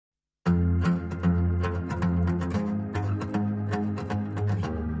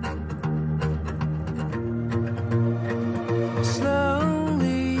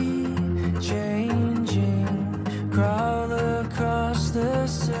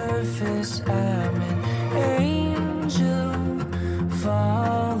surface. I'm an angel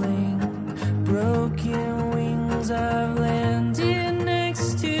falling, broken wings. I've landed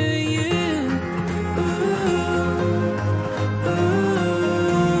next to you.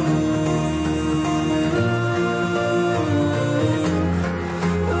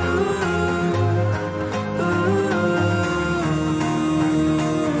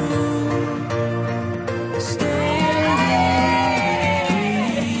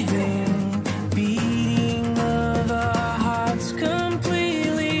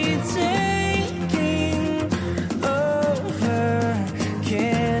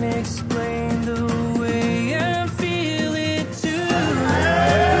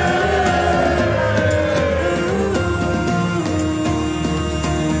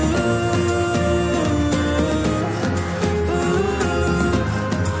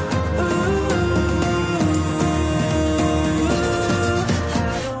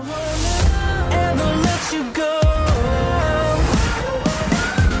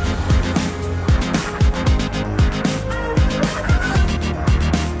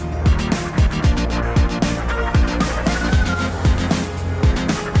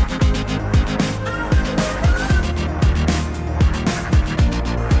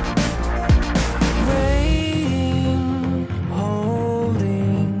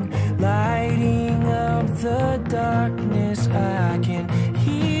 Darkness, I can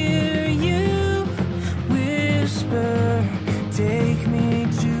hear you whisper, take me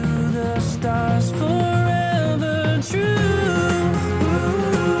to the stars, forever true.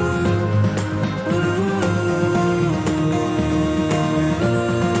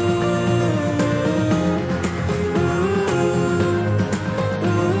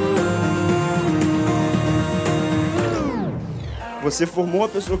 Você formou a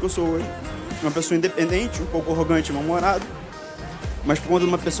pessoa que eu sou hoje. Uma pessoa independente, um pouco arrogante e mal-humorado, mas por conta de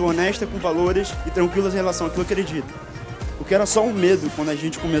uma pessoa honesta, com valores e tranquila em relação àquilo que acredita. O que era só um medo quando a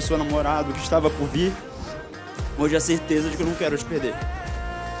gente começou a namorar, do que estava por vir, hoje é a certeza de que eu não quero te perder.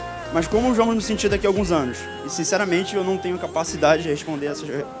 Mas como vamos nos sentir daqui a alguns anos? E sinceramente eu não tenho capacidade de responder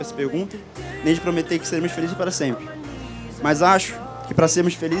essa pergunta, nem de prometer que seremos felizes para sempre. Mas acho que para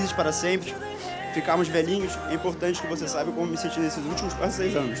sermos felizes para sempre, ficarmos velhinhos, é importante que você saiba como me senti nesses últimos quase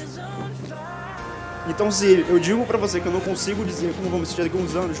 6 anos. Então, se eu digo pra você que eu não consigo dizer como vamos sentir daqui a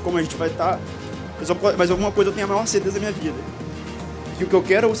uns anos, como a gente vai estar, mas alguma coisa eu tenho a maior certeza da minha vida. Que o que eu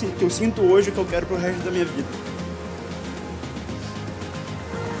quero, o que eu sinto hoje, o que eu quero pro resto da minha vida.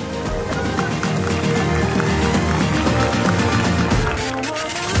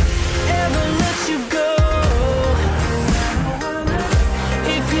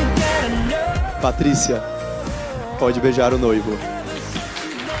 Patrícia, pode beijar o noivo.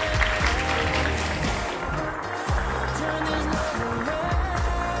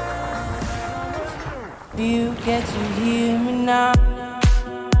 You get to hear me now.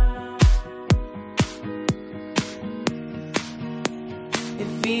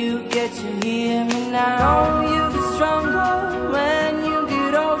 If you get to hear me now, you'll be stronger when you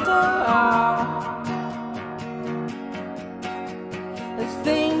get older. If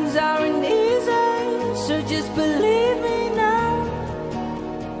things aren't easy, so just believe me now.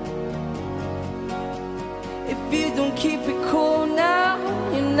 If you don't keep it cool now,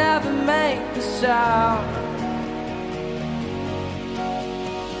 you never make a sound.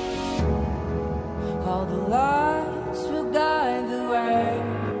 All the lights will guide the way.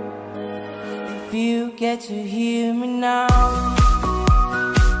 If you get to hear me now.